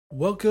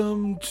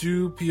Welcome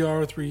to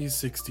PR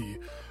 360,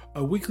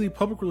 a weekly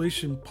public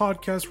relation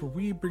podcast where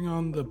we bring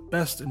on the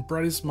best and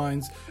brightest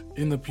minds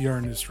in the PR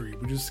industry.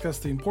 We discuss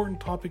the important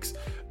topics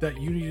that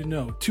you need to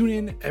know. Tune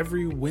in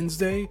every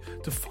Wednesday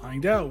to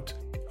find out.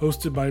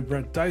 Hosted by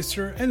Brett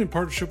Dicer and in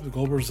partnership with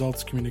Global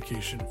Results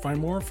Communication. Find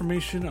more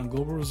information on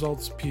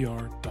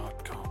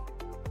globalresultspr.com.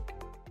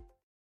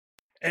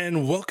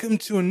 And welcome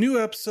to a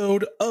new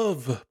episode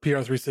of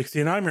PR 360.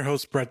 And I'm your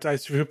host, Brett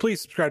Dicer.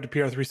 Please subscribe to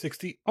PR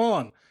 360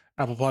 on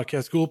Apple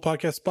Podcasts, Google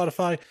Podcasts,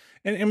 Spotify,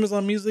 and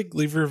Amazon Music.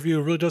 Leave a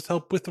review. It really does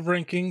help with the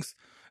rankings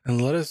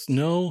and let us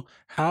know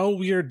how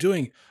we are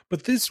doing.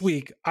 But this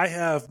week, I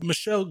have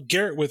Michelle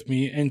Garrett with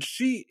me, and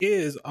she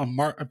is a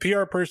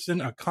PR person,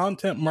 a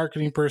content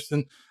marketing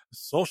person, a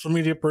social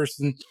media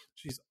person.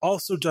 She's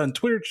also done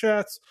Twitter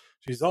chats.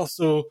 She's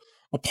also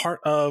a part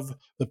of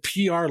the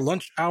PR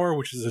Lunch Hour,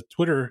 which is a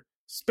Twitter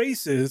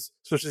Spaces.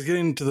 So she's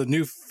getting into the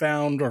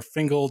newfound or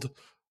fingled,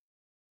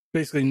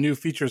 basically new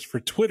features for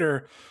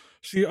Twitter.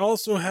 She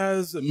also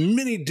has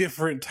many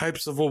different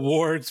types of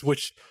awards,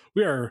 which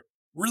we are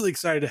really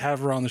excited to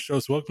have her on the show.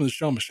 So welcome to the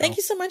show, Michelle. Thank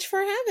you so much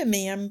for having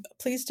me. I'm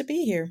pleased to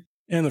be here.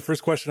 And the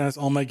first question I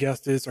ask all my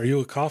guests is, are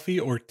you a coffee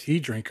or tea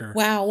drinker?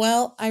 Wow.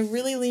 Well, I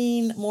really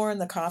lean more on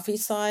the coffee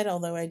side,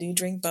 although I do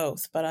drink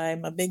both. But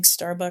I'm a big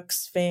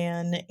Starbucks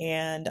fan,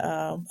 and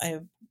I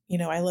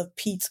love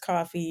Peet's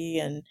coffee,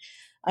 and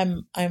I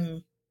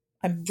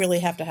really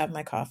have to have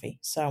my coffee.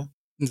 So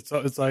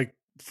it's like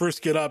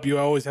first get up, you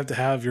always have to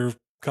have your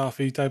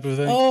coffee type of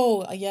thing.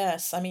 Oh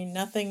yes, I mean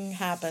nothing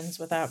happens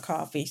without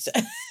coffee. So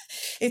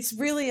it's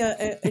really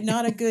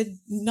not a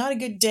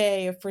good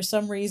day if for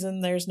some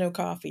reason there's no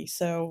coffee.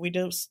 So we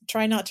just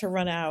try not to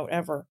run out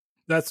ever.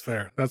 That's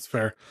fair.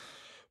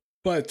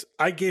 But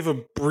I gave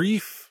a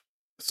brief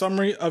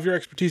summary of your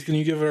expertise. Can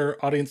you give our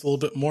audience a little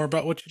bit more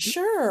about what you do?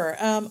 Sure.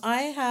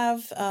 I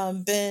have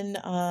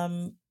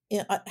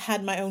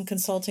had my own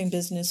consulting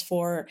business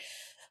for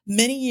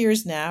many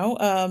years now,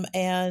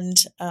 and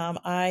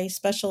I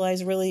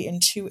specialize really in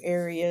two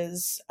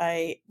areas.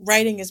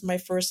 Writing is my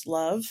first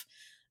love,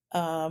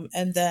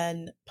 and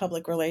then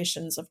public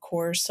relations, of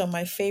course. So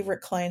my favorite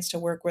clients to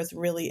work with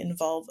really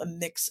involve a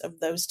mix of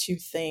those two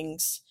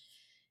things,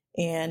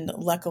 and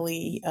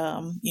luckily,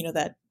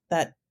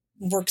 that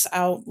works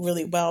out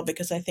really well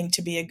because I think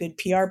to be a good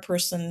PR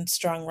person,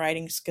 strong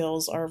writing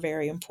skills are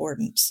very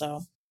important.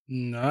 So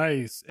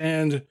nice.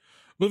 And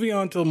moving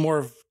on to more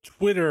of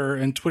Twitter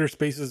and Twitter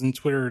Spaces and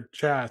Twitter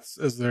chats,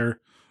 I think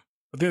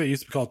they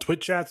used to be called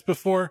Twit chats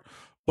before.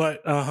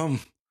 But how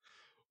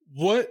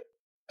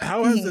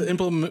has the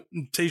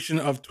implementation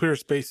of Twitter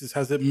Spaces,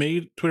 has it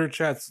made Twitter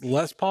chats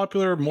less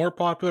popular, more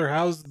popular?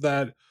 How's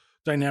that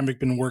dynamic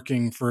been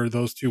working for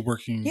those two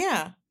working?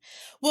 Yeah.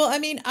 Well, I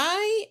mean,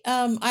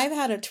 I've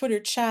had a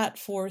Twitter chat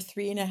for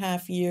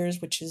 3.5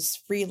 years, which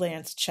is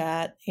freelance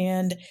chat,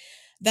 and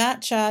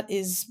that chat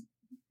is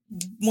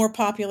more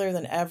popular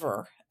than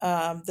ever.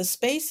 The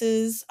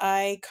Spaces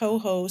I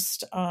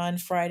co-host on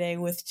Friday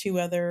with two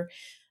other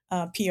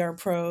PR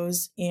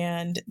pros,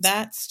 and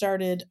that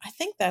started, I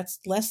think that's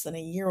less than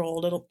a year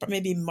old.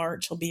 Maybe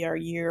March will be our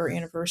year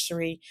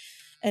anniversary.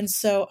 And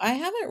so I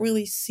haven't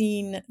really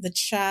seen the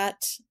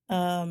chat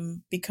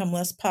become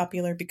less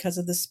popular because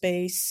of the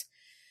space.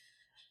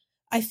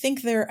 I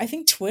think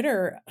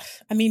Twitter,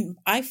 I mean,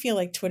 I feel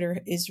like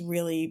Twitter is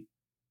really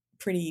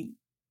pretty,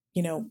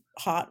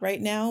 hot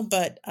right now.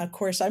 But of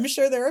course, I'm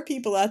sure there are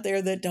people out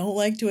there that don't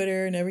like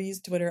Twitter, never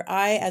use Twitter.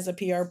 I, as a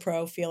PR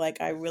pro, feel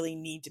like I really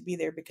need to be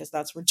there because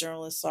that's where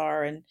journalists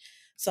are. And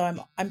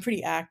so I'm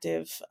pretty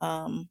active,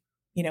 in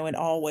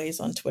all ways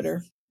on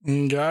Twitter.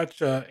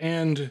 Gotcha.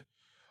 And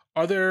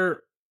how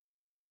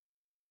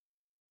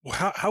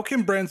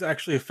can brands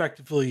actually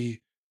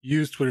effectively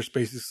use Twitter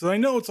Spaces? So I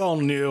know it's all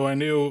new. I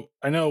know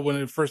when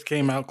it first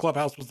came out,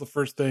 Clubhouse was the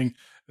first thing,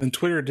 and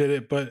Twitter did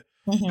it. But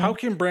how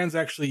can brands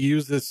actually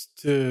use this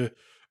to,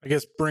 I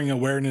guess, bring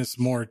awareness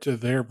more to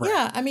their brand?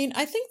 Yeah, I mean,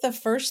 I think the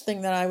first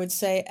thing that I would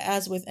say,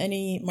 as with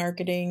any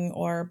marketing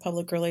or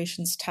public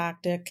relations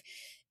tactic,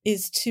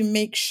 is to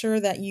make sure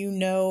that you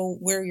know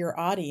where your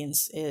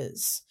audience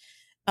is.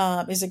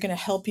 Is it going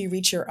to help you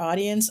reach your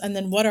audience? And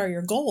then what are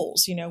your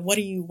goals? What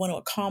do you want to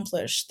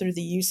accomplish through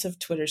the use of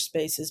Twitter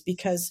Spaces?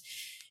 Because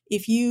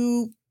if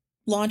you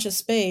launch a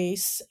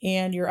space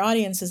and your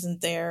audience isn't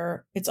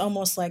there, it's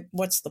almost like,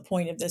 what's the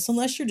point of this?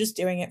 Unless you're just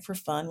doing it for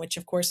fun, which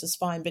of course is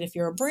fine. But if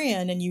you're a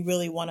brand and you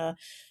really want to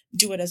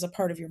do it as a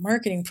part of your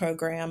marketing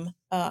program,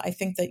 I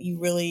think that you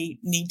really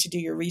need to do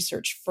your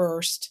research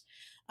first.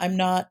 I'm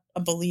not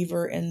a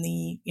believer in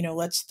the,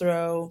 let's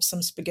throw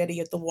some spaghetti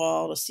at the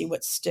wall to see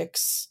what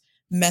sticks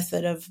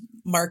method of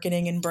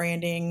marketing and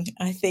branding.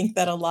 I think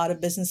that a lot of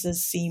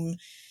businesses seem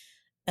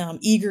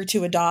eager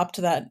to adopt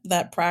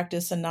that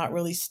practice and not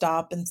really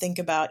stop and think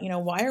about,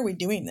 why are we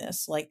doing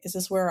this? Like, is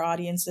this where our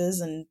audience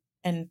is, and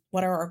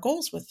what are our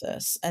goals with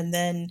this? And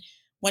then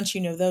once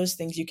you know those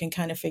things, you can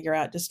kind of figure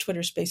out, does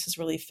Twitter Spaces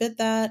really fit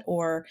that,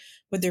 or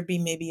would there be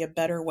maybe a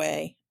better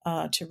way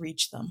to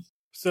reach them?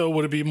 So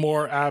would it be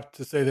more apt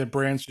to say that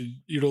brands should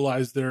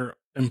utilize their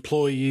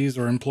employees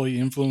or employee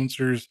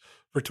influencers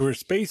for Twitter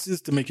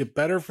Spaces to make it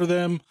better for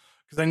them?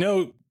 Because I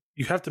know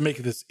you have to make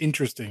this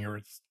interesting,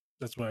 or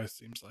that's what it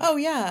seems like. Oh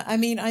yeah, I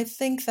mean, I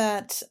think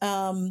that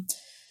I'm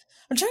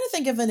trying to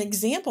think of an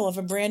example of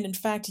a brand, in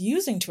fact,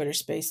 using Twitter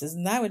Spaces,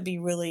 and that would be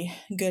really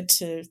good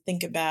to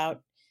think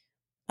about,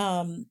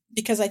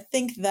 because I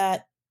think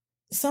that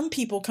some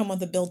people come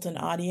with a built-in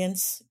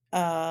audience,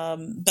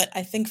 but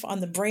I think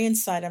on the brand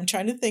side, I'm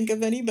trying to think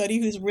of anybody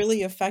who's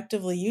really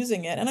effectively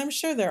using it, and I'm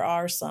sure there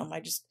are some. I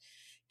just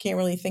can't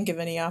really think of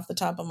any off the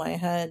top of my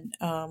head.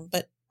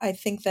 But I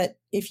think that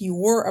if you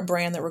were a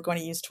brand that were going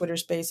to use Twitter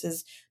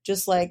Spaces,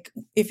 just like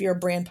if you're a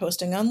brand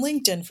posting on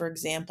LinkedIn, for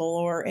example,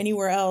 or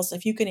anywhere else,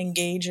 if you can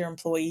engage your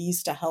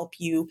employees to help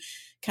you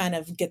kind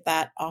of get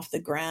that off the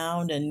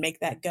ground and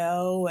make that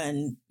go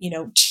and,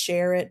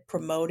 share it,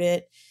 promote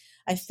it,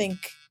 I think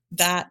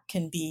that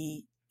can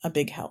be a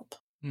big help.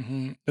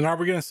 Mm-hmm. And are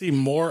we going to see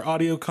more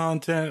audio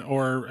content,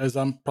 or as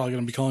I'm probably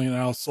going to be calling it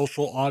now,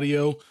 social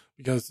audio?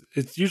 Because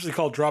it's usually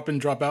called drop in,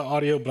 drop out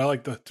audio, but I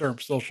like the term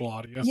social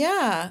audio.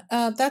 Yeah,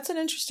 that's an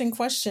interesting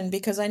question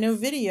because I know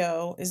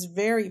video is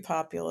very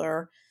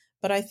popular,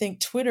 but I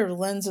think Twitter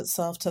lends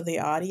itself to the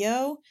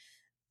audio.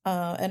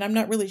 And I'm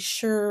not really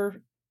sure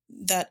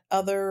that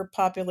other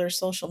popular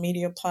social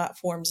media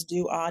platforms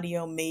do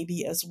audio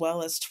maybe as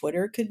well as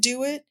Twitter could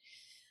do it.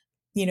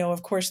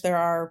 Of course, there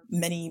are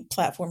many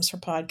platforms for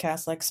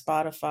podcasts like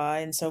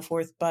Spotify and so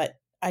forth, but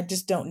I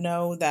just don't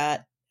know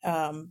that.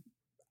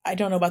 I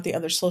don't know about the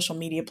other social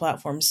media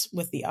platforms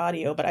with the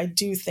audio, but I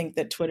do think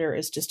that Twitter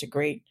is just a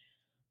great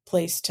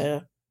place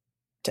to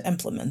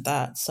implement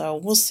that. So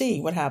we'll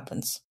see what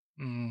happens.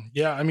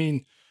 Yeah, I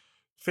mean,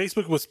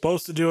 Facebook was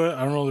supposed to do it.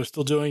 I don't know if they're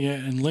still doing it.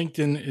 And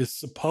LinkedIn is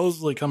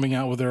supposedly coming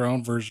out with their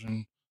own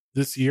version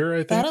this year, I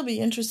think. That'll be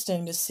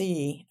interesting to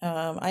see.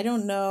 I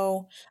don't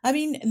know. I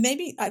mean,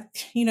 maybe I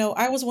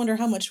always wonder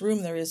how much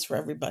room there is for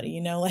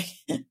everybody, like,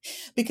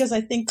 because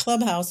I think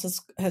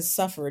Clubhouse has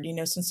suffered,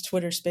 since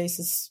Twitter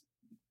Spaces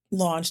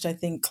launched. I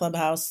think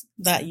Clubhouse,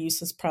 that use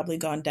has probably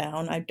gone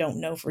down. I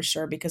don't know for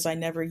sure because I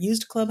never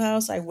used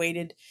Clubhouse. I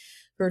waited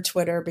for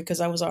Twitter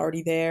because I was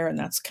already there and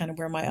that's kind of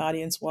where my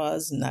audience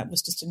was. And that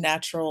was just a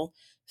natural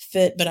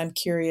fit. But I'm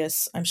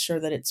curious. I'm sure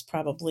that it's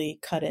probably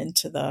cut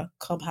into the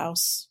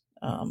Clubhouse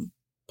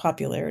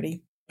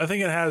popularity. I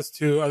think it has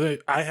too. I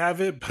think I have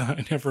it, but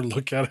I never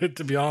look at it,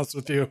 to be honest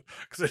with you,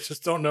 because I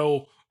just don't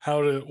know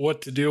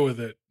what to do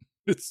with it.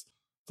 It's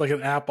like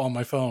an app on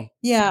my phone.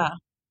 Yeah.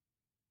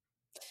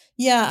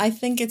 Yeah, I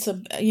think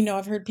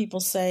I've heard people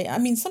say, I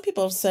mean, some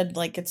people have said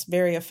like it's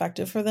very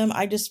effective for them.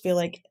 I just feel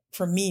like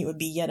for me, it would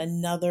be yet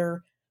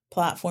another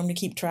platform to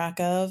keep track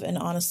of. And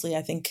honestly,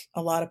 I think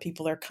a lot of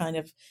people are kind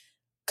of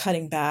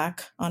cutting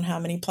back on how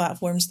many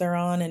platforms they're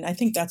on. And I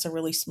think that's a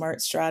really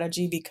smart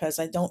strategy because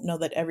I don't know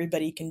that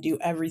everybody can do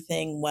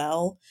everything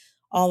well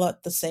all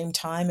at the same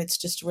time. It's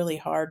just really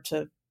hard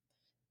to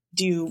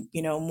do,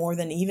 more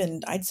than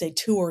even I'd say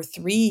 2 or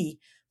 3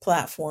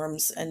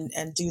 platforms and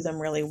do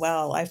them really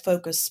well. I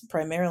focus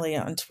primarily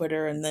on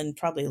Twitter and then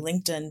probably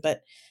LinkedIn,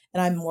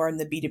 and I'm more in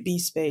the B2B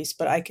space,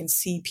 but I can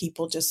see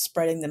people just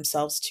spreading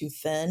themselves too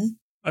thin.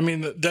 I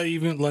mean, that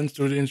even lends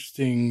to an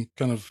interesting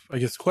kind of, I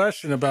guess,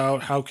 question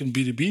about how can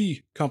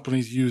B2B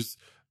companies use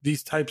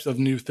these types of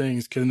new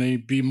things? Can they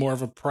be more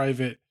of a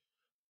private,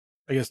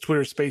 I guess,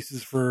 Twitter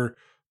Spaces for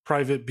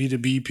private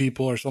B2B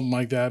people or something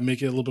like that,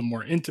 make it a little bit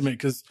more intimate?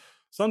 Because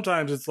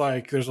sometimes it's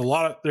like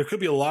there could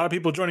be a lot of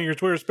people joining your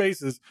Twitter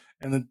Spaces,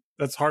 and then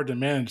that's hard to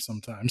manage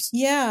sometimes.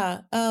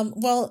 Yeah.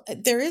 Well,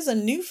 there is a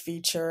new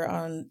feature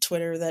on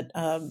Twitter that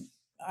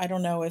I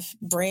don't know if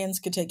brands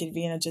could take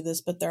advantage of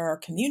this, but there are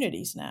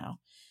communities now.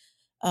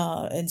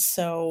 And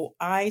so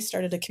I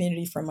started a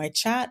community for my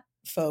chat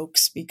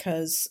folks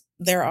because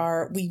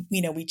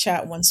we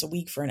chat once a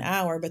week for an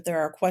hour, but there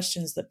are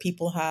questions that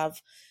people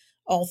have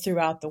all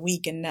throughout the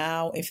week. And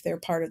now if they're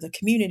part of the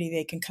community,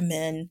 they can come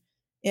in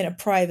a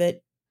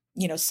private,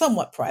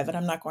 somewhat private.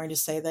 I'm not going to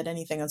say that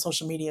anything on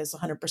social media is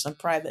 100%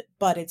 private,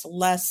 but it's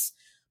less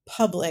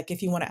public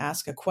if you want to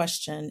ask a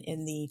question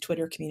in the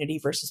Twitter community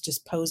versus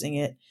just posing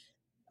it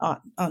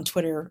on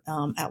Twitter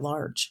at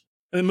large.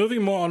 And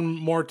moving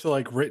more to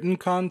like written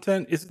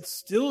content, is it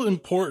still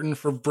important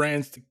for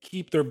brands to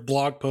keep their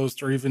blog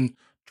post or even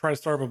try to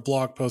start up a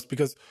blog post?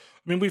 Because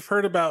I mean, we've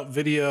heard about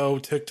video,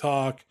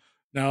 TikTok,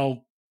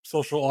 now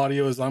social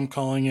audio, as I'm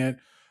calling it.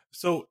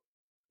 So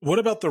what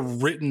about the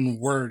written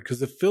word?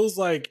 Because it feels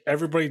like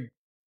everybody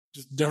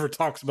just never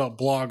talks about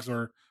blogs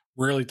or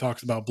rarely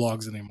talks about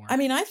blogs anymore. I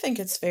mean, I think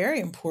it's very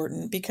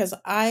important because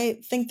I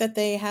think that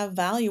they have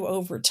value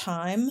over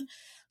time.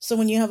 So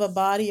when you have a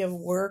body of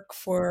work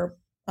for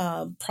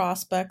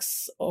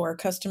prospects or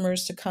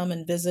customers to come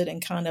and visit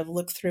and kind of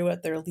look through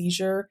at their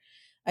leisure,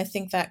 I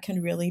think that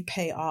can really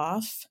pay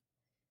off.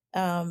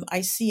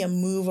 I see a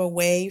move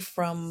away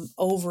from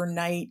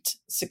overnight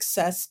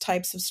success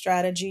types of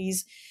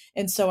strategies.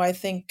 And so I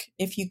think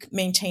if you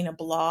maintain a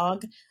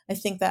blog, I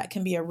think that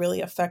can be a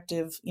really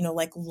effective,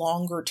 like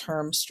longer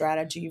term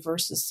strategy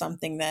versus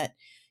something that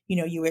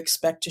you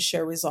expect to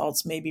show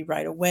results maybe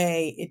right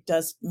away. It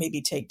does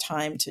maybe take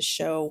time to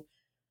show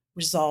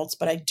results,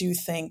 but I do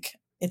think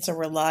it's a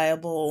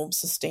reliable,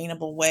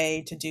 sustainable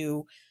way to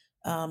do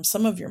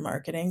some of your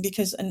marketing.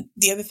 Because, and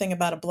the other thing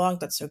about a blog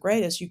that's so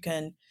great is you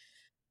can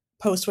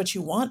post what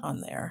you want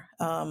on there.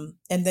 And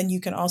then you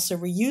can also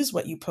reuse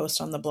what you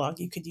post on the blog.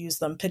 You could use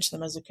them, pitch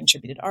them as a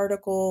contributed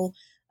article,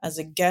 as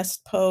a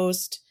guest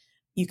post.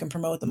 You can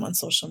promote them on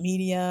social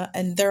media,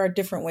 and there are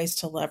different ways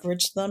to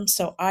leverage them.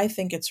 So I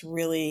think it's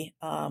really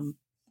a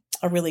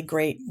really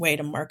great way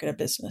to market a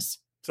business.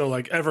 So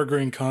like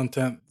evergreen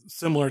content,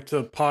 similar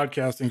to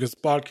podcasting, because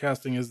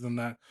podcasting is in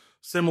that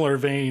similar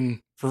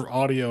vein for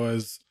audio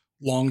as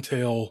long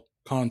tail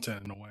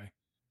content in a way.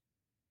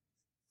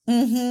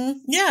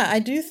 Yeah, I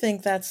do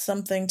think that's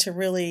something to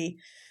really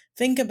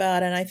think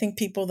about. And I think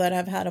people that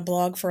have had a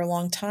blog for a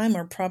long time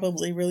are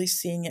probably really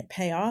seeing it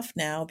pay off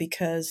now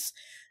because,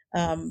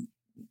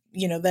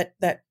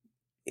 that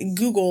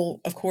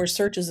Google, of course,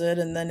 searches it,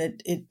 and then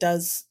it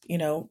does,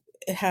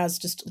 it has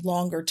just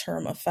longer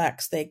term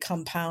effects. They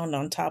compound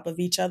on top of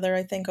each other,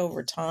 I think,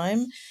 over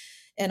time.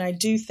 And I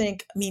do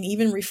think,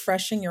 even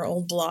refreshing your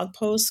old blog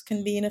posts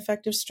can be an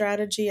effective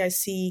strategy. I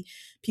see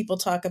people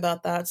talk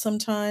about that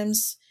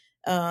sometimes.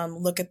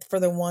 Look for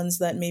the ones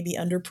that maybe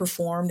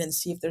underperformed and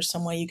see if there's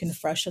some way you can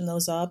freshen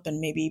those up and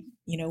maybe,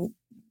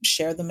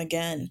 share them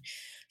again.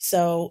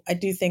 So I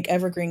do think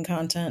evergreen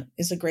content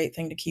is a great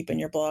thing to keep in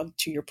your blog,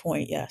 to your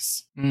point.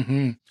 Yes.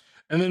 Mm-hmm.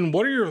 And then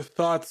what are your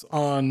thoughts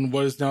on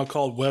what is now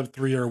called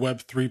Web3 or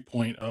Web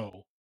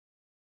 3.0?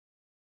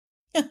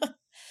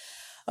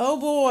 Oh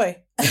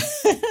boy.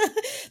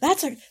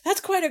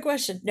 That's quite a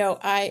question. No,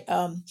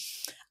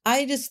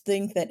 I just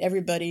think that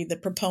everybody, the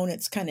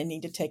proponents, kind of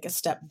need to take a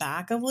step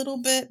back a little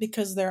bit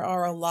because there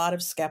are a lot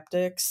of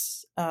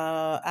skeptics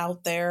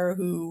out there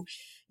who,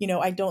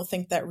 I don't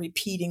think that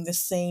repeating the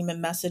same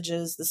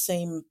messages, the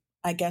same,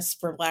 I guess,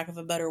 for lack of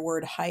a better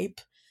word, hype,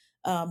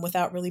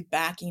 without really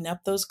backing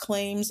up those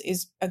claims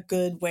is a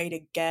good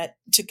way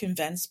to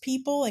convince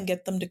people and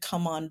get them to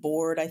come on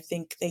board. I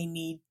think they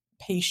need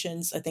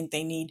patience. I think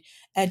they need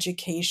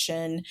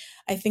education.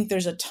 I think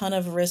there's a ton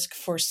of risk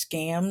for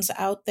scams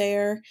out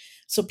there.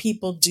 So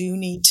people do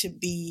need to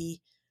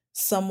be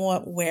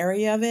somewhat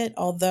wary of it.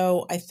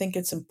 Although I think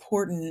it's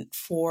important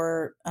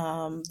for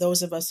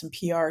those of us in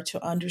PR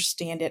to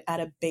understand it at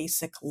a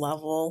basic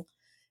level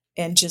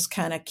and just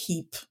kind of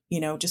keep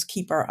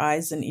our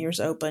eyes and ears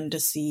open to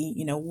see,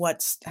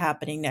 what's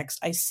happening next.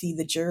 I see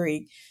the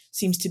jury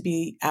seems to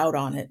be out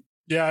on it.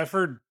 Yeah, I've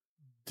heard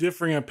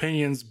differing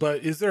opinions,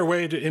 but is there a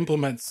way to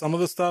implement some of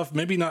the stuff?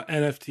 Maybe not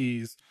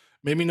NFTs,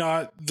 maybe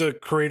not the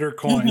creator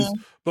coins,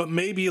 but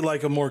maybe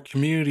like a more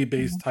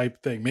community-based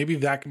type thing. Maybe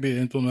that can be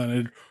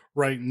implemented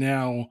right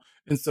now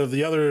instead of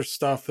the other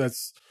stuff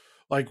that's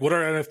like, what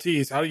are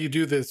NFTs? How do you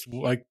do this?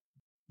 Like,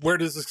 where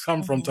does this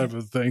come from type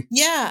of thing?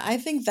 Yeah, I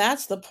think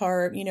that's the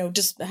part,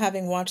 just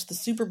having watched the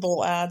Super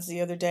Bowl ads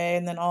the other day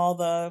and then all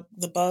the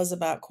buzz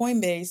about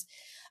Coinbase,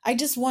 I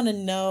just want to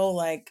know,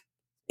 like,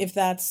 if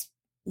that's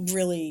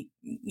really,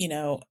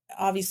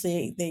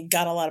 obviously they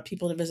got a lot of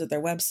people to visit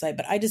their website,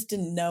 but I just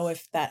didn't know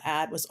if that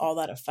ad was all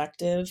that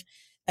effective.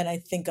 And I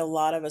think a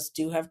lot of us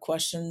do have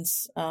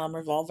questions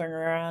revolving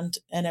around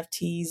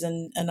NFTs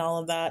and all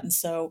of that. And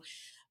so,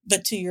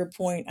 but to your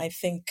point, I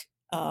think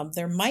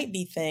there might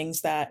be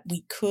things that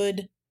we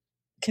could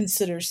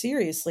consider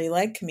seriously,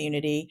 like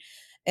community.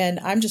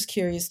 And I'm just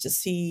curious to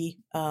see,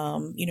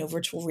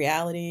 virtual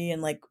reality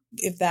and like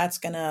if that's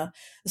gonna,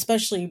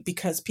 especially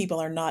because people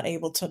are not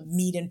able to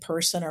meet in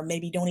person or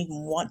maybe don't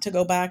even want to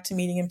go back to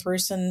meeting in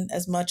person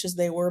as much as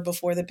they were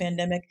before the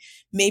pandemic.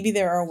 Maybe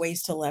there are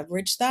ways to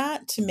leverage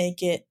that to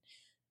make it,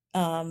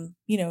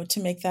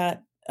 to make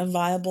that a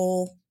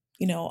viable,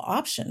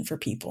 option for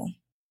people.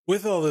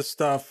 With all this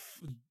stuff,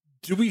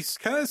 do we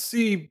kind of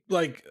see,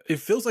 like, it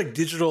feels like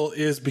digital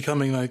is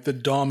becoming like the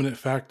dominant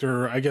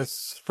factor, I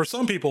guess, for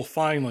some people,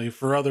 finally.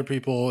 For other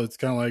people, it's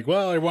kind of like,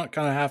 well, I want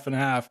kind of half and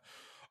half.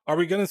 Are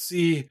we going to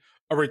see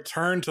a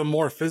return to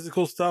more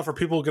physical stuff? Are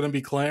people going to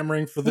be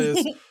clamoring for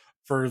this,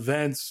 for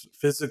events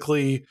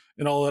physically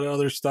and all that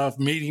other stuff,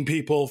 meeting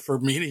people for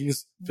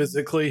meetings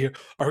physically?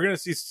 Are we going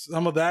to see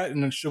some of that?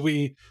 And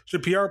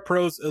should PR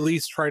pros at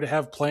least try to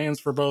have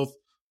plans for both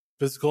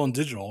physical and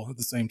digital at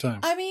the same time?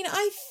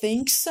 I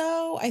think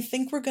so. I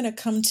think we're going to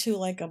come to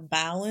like a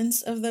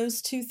balance of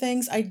those two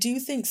things. I do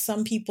think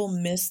some people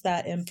miss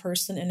that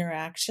in-person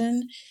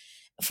interaction.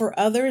 For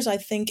others, I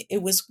think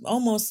it was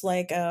almost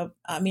like I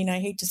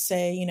hate to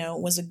say,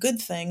 it was a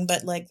good thing,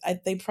 but like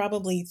they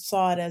probably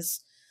saw it as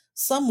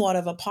somewhat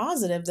of a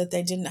positive that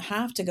they didn't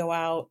have to go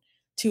out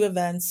to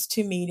events,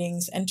 to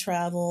meetings, and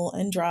travel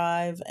and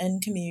drive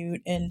and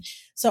commute. And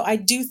so I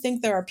do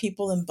think there are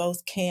people in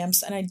both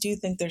camps. And I do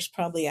think there's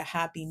probably a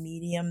happy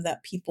medium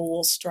that people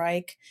will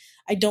strike.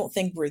 I don't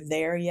think we're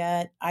there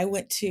yet. I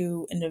went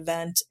to an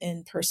event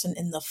in person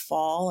in the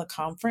fall, a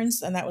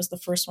conference, and that was the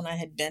first one I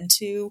had been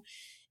to.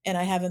 and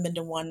I haven't been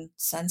to one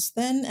since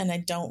then, and I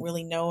don't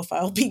really know if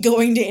I'll be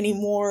going to any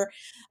more,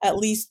 at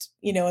least,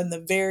 in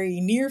the very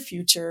near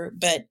future.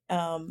 But,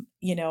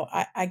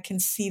 I can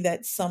see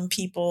that some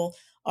people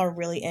are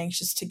really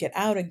anxious to get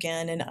out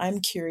again. And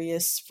I'm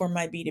curious for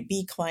my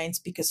B2B clients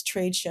because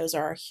trade shows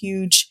are a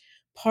huge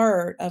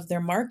part of their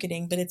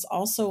marketing, but it's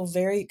also a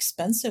very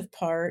expensive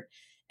part.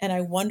 And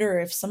I wonder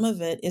if some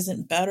of it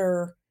isn't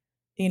better.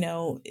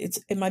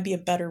 It might be a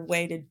better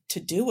way to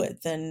do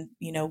it than,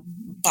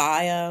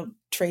 buy a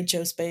trade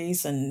show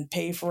space and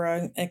pay for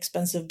an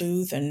expensive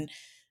booth and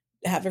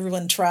have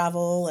everyone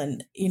travel.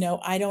 And,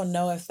 I don't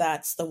know if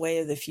that's the way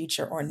of the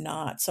future or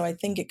not. So I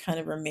think it kind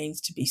of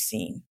remains to be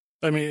seen.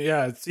 I mean,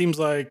 yeah, it seems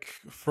like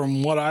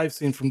from what I've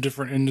seen from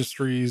different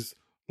industries,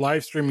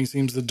 live streaming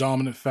seems the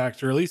dominant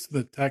factor, at least in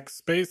the tech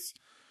space.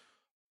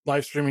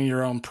 Live streaming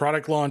your own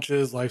product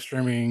launches, live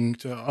streaming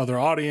to other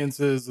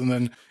audiences, and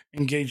then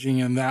engaging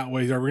in that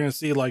way. Are we going to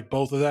see like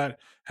both of that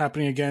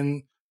happening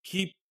again?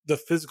 Keep the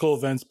physical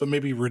events, but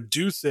maybe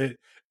reduce it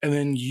and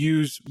then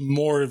use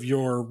more of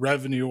your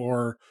revenue,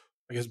 or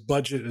I guess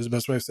budget is the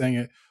best way of saying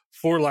it,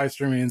 for live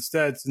streaming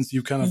instead, since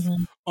you kind of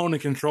own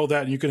and control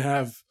that, and you can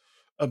have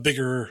a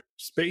bigger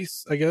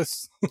space, I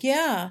guess.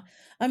 Yeah.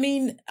 I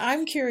mean,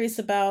 I'm curious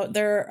about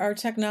there are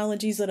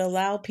technologies that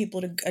allow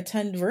people to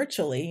attend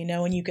virtually,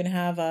 and you can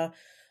have an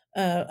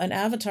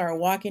avatar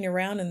walking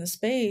around in the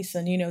space,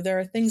 and there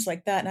are things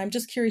like that. And I'm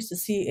just curious to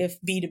see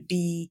if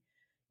B2B,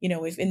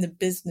 if in the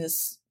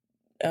business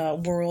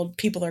world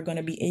people are going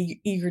to be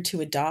eager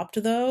to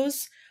adopt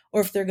those,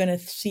 or if they're going to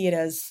see it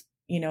as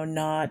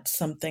not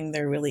something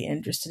they're really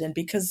interested in,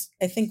 because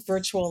I think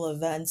virtual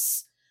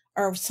events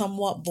are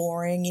somewhat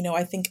boring.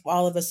 I think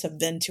all of us have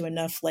been to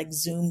enough like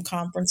Zoom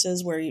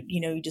conferences where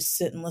you just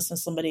sit and listen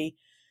to somebody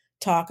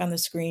talk on the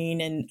screen,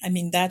 and I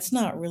mean that's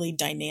not really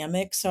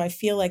dynamic. So I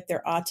feel like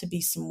there ought to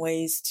be some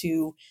ways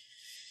to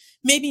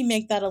maybe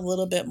make that a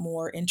little bit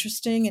more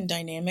interesting and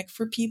dynamic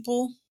for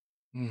people.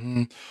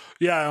 Mm-hmm.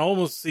 Yeah, it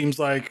almost seems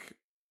like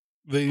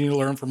they need to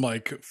learn from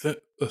like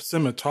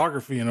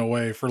cinematography in a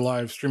way for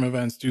live stream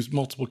events, do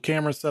multiple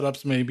camera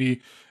setups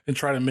maybe, and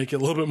try to make it a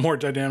little bit more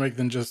dynamic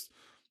than just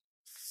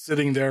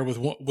sitting there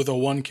with a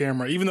one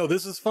camera. Even though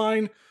this is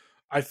fine,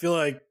 I feel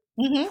like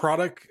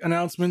product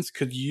announcements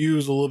could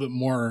use a little bit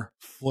more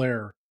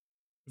flair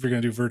if you're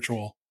going to do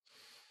virtual.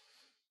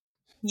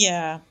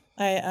 Yeah,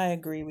 I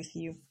agree with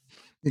you.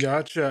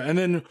 Gotcha. And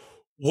then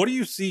what do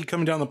you see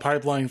coming down the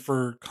pipeline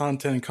for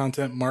content and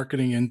content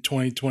marketing in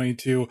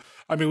 2022?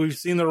 I mean, we've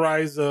seen the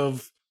rise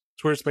of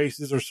Twitter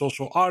Spaces or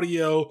social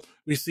audio.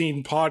 We've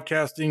seen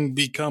podcasting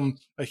become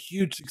a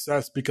huge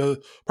success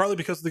partly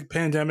because of the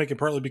pandemic and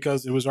partly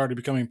because it was already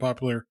becoming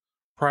popular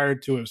prior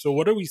to it. So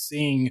what are we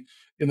seeing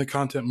in the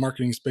content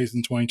marketing space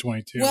in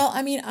 2022? Well,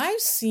 I mean, I've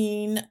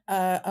seen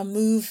a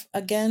move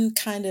again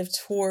kind of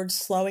towards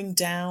slowing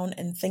down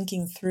and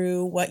thinking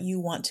through what you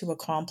want to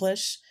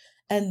accomplish,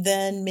 and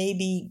then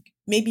maybe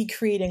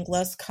creating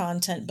less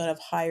content but of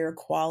higher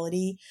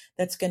quality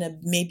that's going to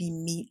maybe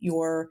meet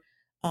your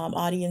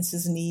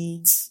audience's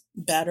needs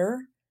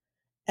better.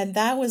 And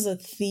that was a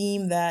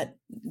theme that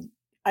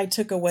I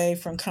took away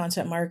from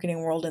content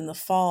marketing world in the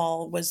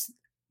fall, was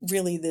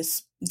really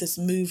this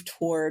move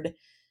toward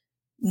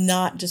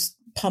not just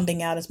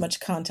pumping out as much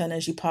content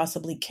as you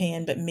possibly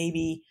can, but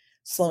maybe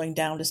slowing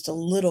down just a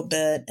little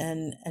bit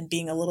and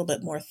being a little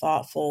bit more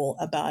thoughtful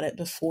about it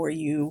before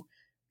you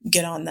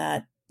get on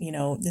that,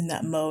 in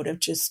that mode of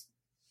just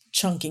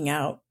chunking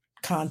out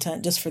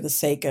content just for the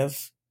sake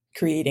of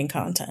creating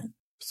content.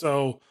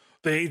 So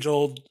the age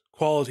old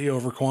quality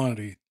over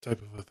quantity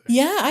type of a thing.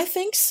 Yeah, I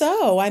think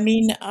so. I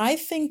mean, I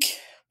think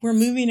we're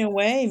moving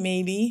away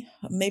maybe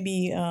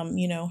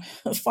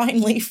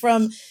finally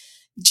from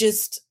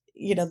just,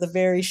 the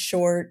very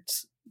short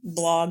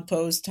blog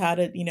post, how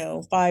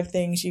to, 5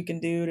 things you can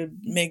do to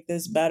make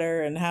this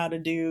better and how to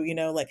do,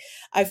 like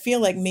I feel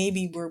like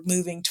maybe we're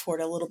moving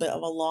toward a little bit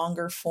of a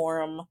longer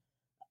form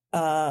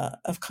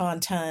of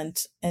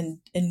content, and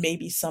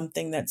maybe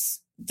something that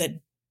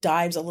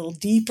dives a little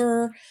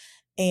deeper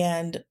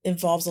and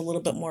involves a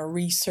little bit more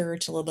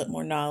research, a little bit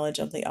more knowledge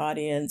of the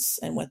audience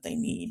and what they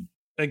need.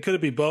 And could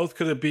it be both?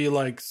 Could it be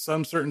like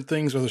some certain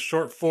things are the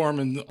short form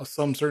and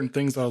some certain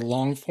things are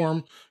long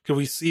form? Could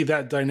we see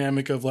that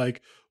dynamic of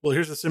like, well,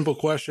 here's a simple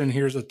question,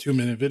 here's a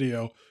 2-minute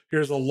video,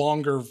 here's a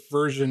longer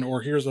version,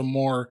 or here's a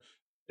more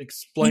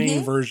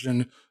explained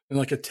version in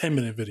like a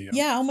 10-minute video?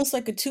 Yeah, almost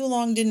like a too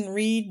long didn't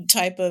read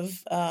type of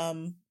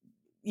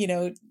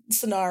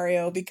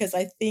scenario, because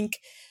I think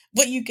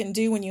what you can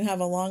do when you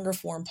have a longer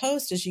form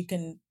post is you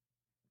can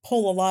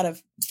pull a lot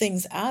of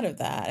things out of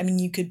that. I mean,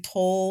 you could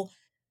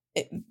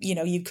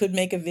you could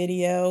make a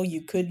video,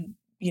 you could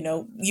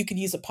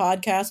use a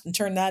podcast and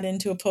turn that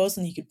into a post,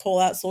 and you could pull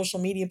out social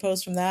media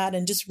posts from that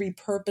and just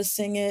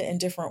repurposing it in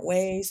different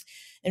ways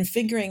and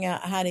figuring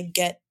out how to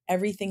get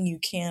everything you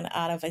can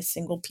out of a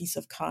single piece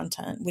of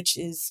content, which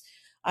is,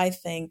 I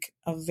think,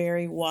 a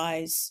very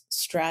wise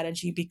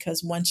strategy,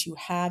 because once you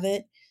have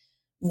it,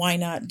 why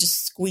not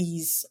just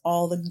squeeze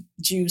all the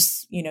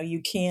juice,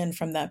 you can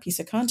from that piece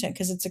of content?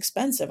 Because it's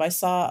expensive. I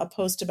saw a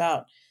post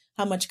about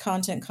how much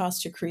content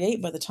costs to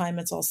create by the time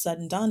it's all said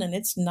and done, and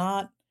it's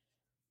not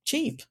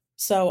cheap.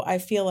 So I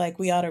feel like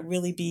we ought to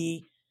really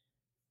be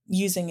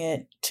using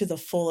it to the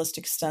fullest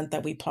extent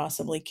that we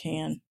possibly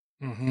can.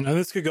 Mm-hmm. And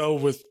this could go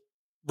with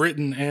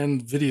written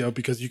and video,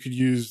 because you could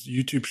use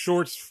YouTube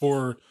Shorts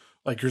for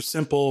like your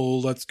simple,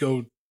 let's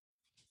go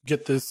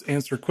get this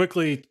answer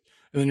quickly,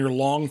 and then your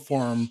long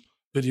form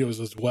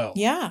videos as well.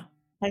 Yeah,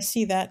 I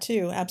see that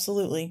too.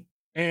 Absolutely.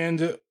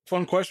 And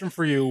fun question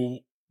for you.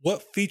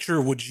 What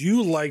feature would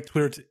you like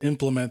Twitter to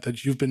implement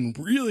that you've been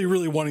really,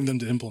 really wanting them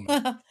to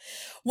implement?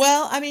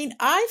 Well, I mean,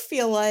 I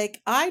feel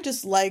like I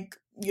just like,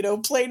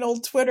 plain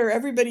old Twitter.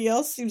 Everybody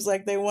else seems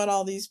like they want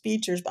all these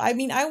features. But I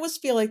mean, I always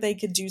feel like they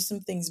could do some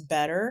things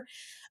better.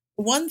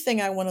 One thing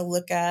I want to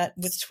look at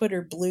with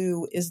Twitter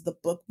Blue is the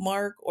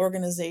bookmark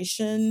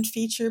organization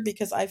feature,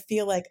 because I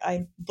feel like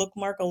I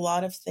bookmark a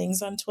lot of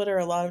things on Twitter,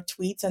 a lot of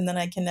tweets, and then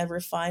I can never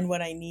find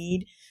what I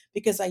need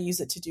because I use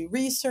it to do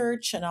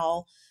research, and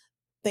I'll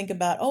think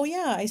about, oh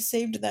yeah, I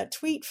saved that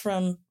tweet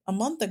from a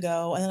month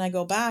ago, and then I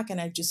go back and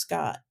I've just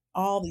got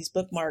all these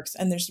bookmarks,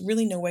 and there's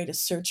really no way to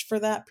search for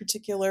that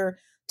particular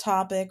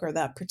topic or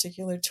that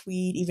particular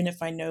tweet. Even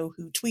if I know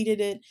who tweeted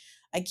it,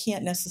 I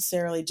can't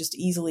necessarily just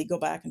easily go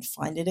back and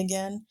find it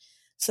again.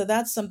 So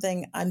that's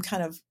something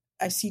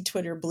I see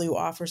Twitter Blue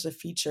offers a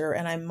feature,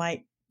 and I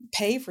might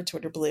pay for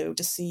Twitter Blue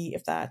to see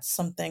if that's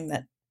something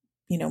that,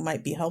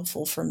 might be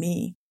helpful for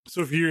me.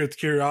 So if you're at the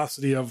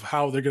curiosity of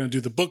how they're going to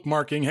do the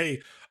bookmarking,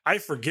 hey, I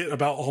forget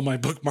about all my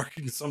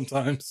bookmarking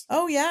sometimes.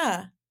 Oh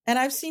yeah. And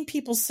I've seen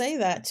people say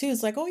that too.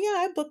 It's like, oh yeah,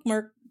 I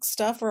bookmark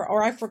stuff,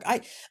 or I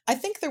forgot. I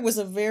think there was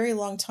a very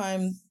long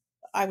time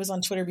I was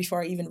on Twitter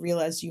before I even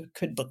realized you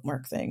could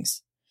bookmark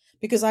things,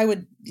 because I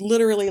would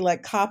literally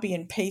like copy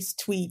and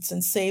paste tweets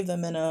and save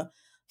them in a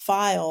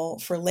file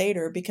for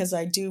later, because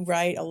I do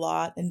write a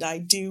lot and I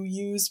do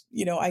use,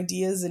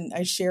 ideas, and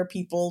I share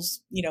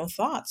people's,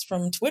 thoughts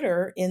from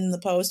Twitter in the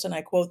post, and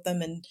I quote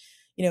them and,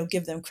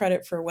 give them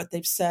credit for what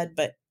they've said,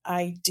 but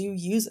I do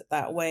use it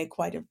that way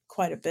quite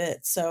a bit.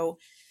 So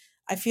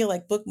I feel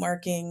like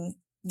bookmarking,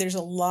 there's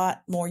a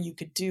lot more you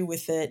could do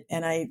with it.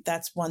 And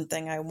that's one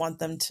thing I want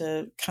them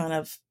to kind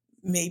of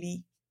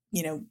maybe,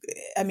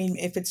 I mean,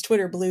 if it's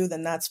Twitter Blue,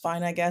 then that's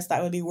fine. I guess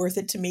that would be worth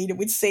it to me. It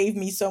would save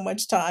me so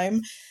much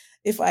time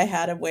if I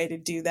had a way to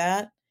do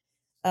that.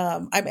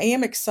 I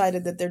am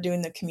excited that they're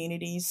doing the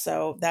communities.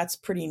 So that's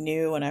pretty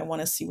new, and I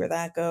want to see where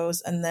that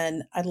goes. And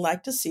then I'd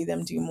like to see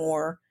them do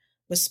more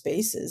with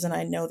spaces. And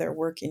I know they're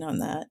working on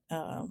that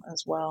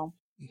as well.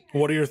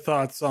 What are your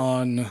thoughts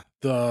on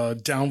the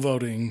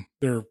downvoting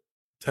they're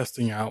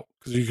testing out?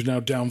 Because you can now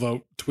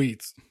downvote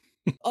tweets.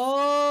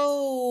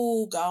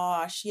 Oh,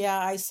 gosh. Yeah,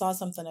 I saw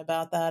something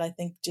about that. I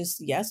think just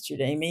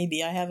yesterday,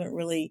 maybe. I haven't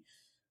really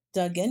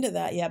dug into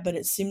that yet, but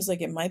it seems like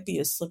it might be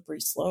a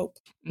slippery slope.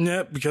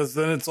 Yeah, because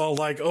then it's all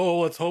like, oh,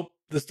 let's hope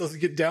this doesn't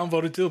get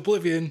downvoted to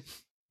oblivion.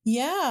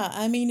 Yeah,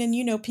 I mean,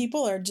 and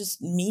people are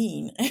just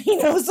mean.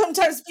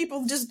 Sometimes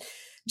people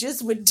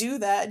just would do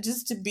that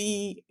just to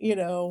be,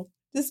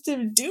 just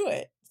to do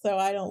it. So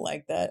I don't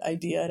like that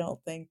idea, I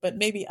don't think. But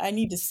maybe I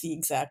need to see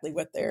exactly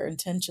what their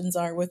intentions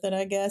are with it,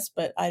 I guess.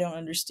 But I don't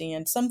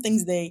understand. Some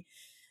things they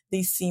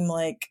seem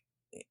like,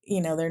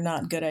 they're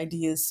not good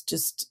ideas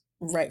just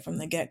right from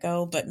the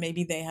get-go. But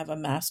maybe they have a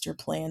master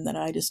plan that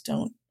I just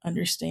don't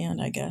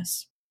understand, I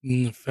guess.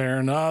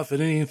 Fair enough.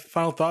 Any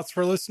final thoughts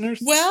for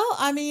listeners? Well,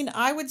 I mean,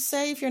 I would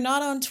say if you're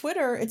not on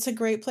Twitter, it's a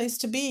great place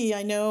to be.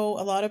 I know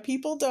a lot of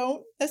people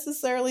don't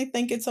necessarily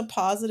think it's a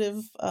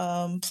positive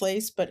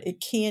place, but it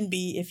can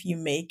be if you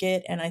make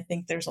it. And I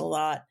think there's a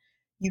lot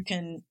you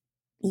can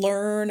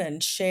learn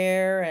and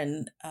share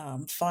and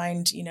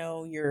find,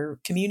 your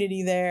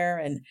community there.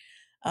 And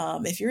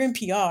if you're in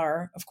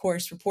PR, of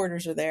course,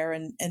 reporters are there,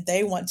 and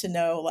they want to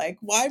know, like,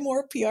 why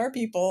more PR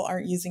people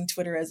aren't using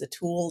Twitter as a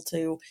tool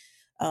to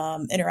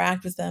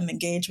interact with them,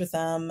 engage with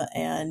them,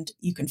 and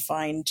you can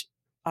find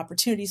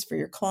opportunities for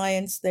your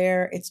clients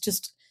there. It's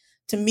just,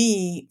 to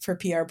me, for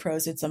PR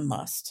pros, it's a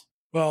must.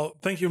 Well,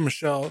 thank you,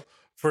 Michelle,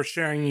 for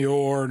sharing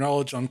your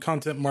knowledge on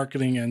content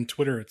marketing and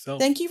Twitter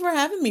itself. Thank you for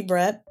having me,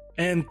 Brett.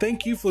 And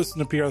thank you for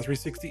listening to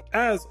PR360.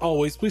 As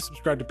always, please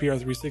subscribe to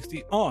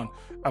PR360 on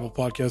Apple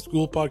Podcasts,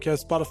 Google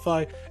Podcasts,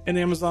 Spotify, and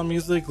Amazon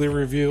Music. Leave a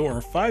review or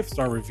a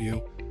 5-star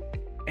review.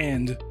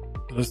 And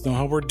let us know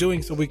how we're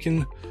doing so we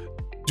can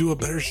do a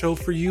better show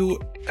for you.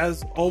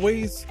 As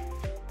always,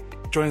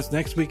 join us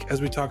next week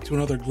as we talk to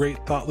another great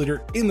thought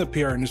leader in the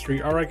PR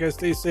industry. All right, guys,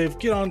 stay safe.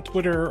 Get on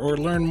Twitter or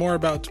learn more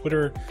about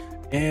Twitter,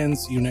 and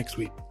see you next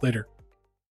week. Later.